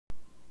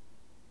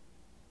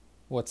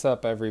What's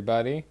up,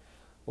 everybody?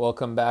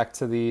 Welcome back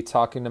to the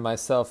Talking to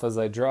Myself as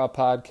I Draw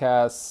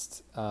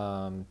podcast.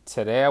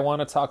 Today I want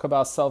to talk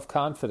about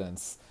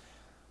self-confidence.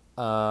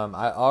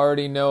 I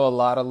already know a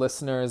lot of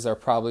listeners are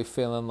probably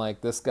feeling like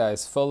this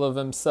guy's full of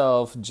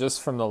himself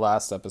just from the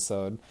last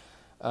episode.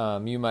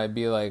 You might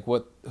be like,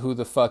 who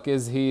the fuck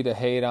is he to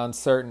hate on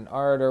certain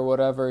art or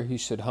whatever? He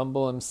should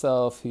humble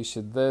himself. He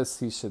should this,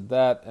 he should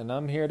that. And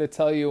I'm here to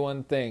tell you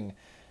one thing.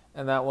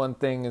 And that one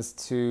thing is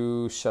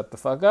to shut the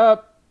fuck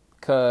up.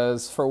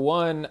 Because, for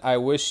one, I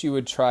wish you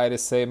would try to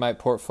say my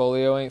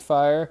portfolio ain't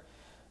fire.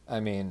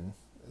 Check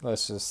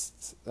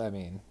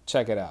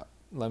it out.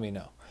 Let me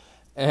know.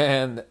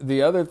 And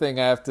the other thing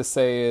I have to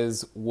say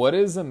is, what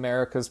is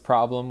America's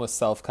problem with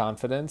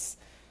self-confidence?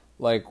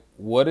 Like,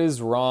 what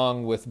is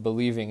wrong with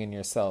believing in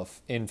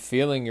yourself, in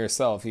feeling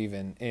yourself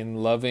even, in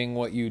loving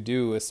what you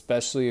do,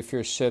 especially if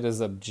your shit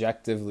is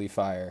objectively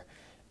fire?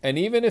 And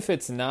even if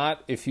it's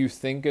not, if you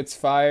think it's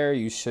fire,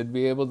 you should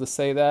be able to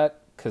say that.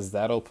 Because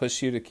that'll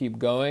push you to keep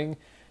going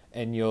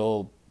and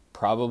you'll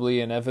probably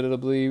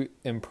inevitably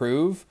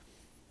improve.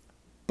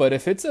 But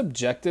if it's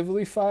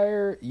objectively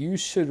fire, you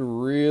should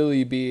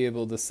really be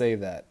able to say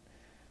that.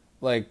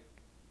 Like,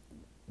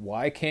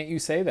 why can't you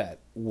say that?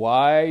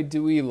 Why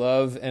do we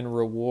love and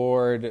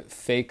reward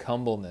fake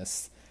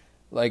humbleness?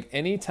 Like,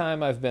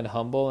 anytime I've been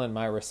humble in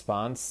my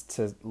response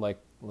to, like,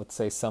 let's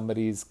say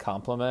somebody's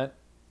compliment,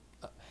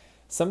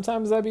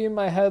 sometimes I'd be in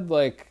my head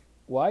like,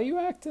 why are you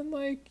acting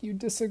like you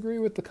disagree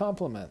with the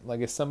compliment? Like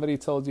if somebody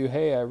told you,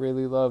 hey, I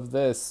really love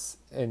this,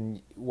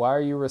 and why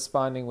are you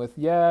responding with,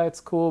 yeah,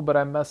 it's cool, but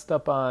I messed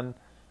up on,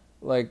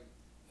 like,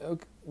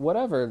 okay,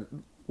 whatever.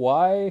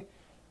 Why,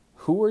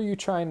 who are you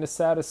trying to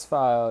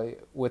satisfy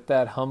with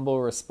that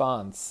humble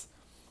response?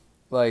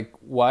 Like,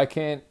 why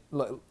can't,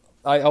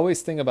 I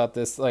always think about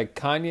this, like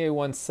Kanye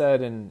once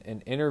said in an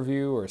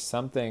interview or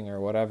something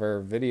or whatever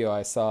video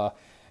I saw,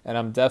 and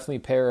I'm definitely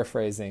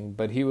paraphrasing,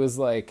 but he was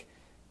like,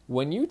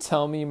 when you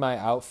tell me my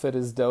outfit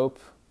is dope,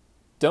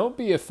 don't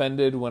be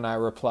offended when I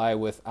reply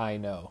with, I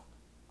know.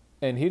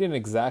 And he didn't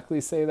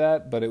exactly say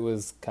that, but it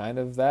was kind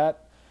of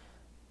that.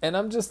 And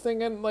I'm just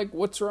thinking, like,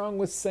 what's wrong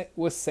with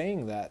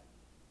saying that?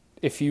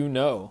 If you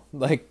know,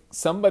 like,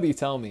 somebody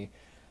tell me.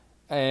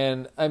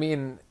 And I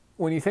mean,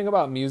 when you think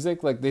about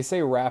music, like they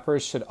say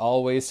rappers should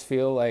always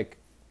feel like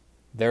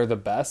they're the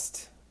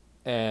best.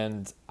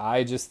 And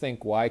I just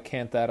think, why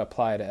can't that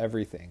apply to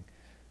everything?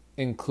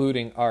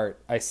 Including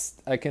art. I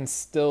can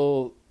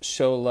still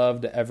show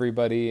love to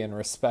everybody and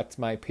respect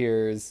my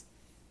peers.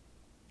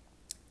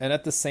 And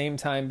at the same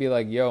time be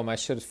like, yo, my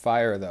shit is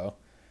fire though.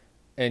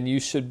 And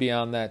you should be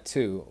on that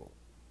too.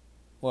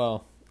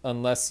 Well,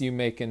 unless you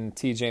making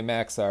TJ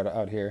Maxx art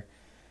out here.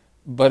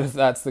 But if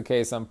that's the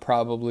case, I'm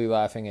probably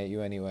laughing at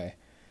you anyway.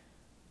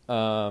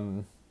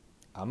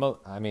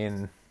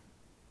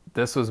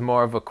 This was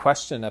more of a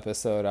question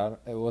episode.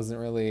 It wasn't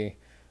really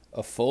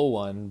a full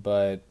one,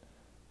 but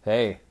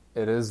hey,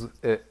 it is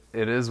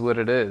what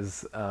it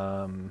is.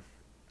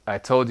 I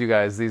told you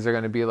guys these are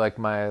going to be like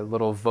my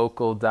little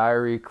vocal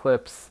diary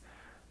clips.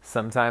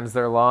 Sometimes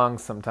they're long,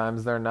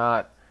 sometimes they're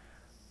not.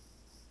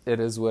 It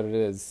is what it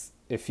is.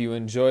 If you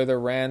enjoy the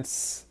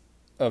rants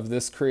of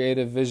this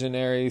creative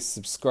visionary,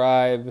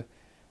 subscribe,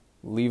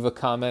 leave a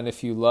comment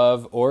if you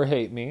love or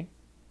hate me.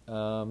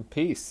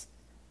 Peace.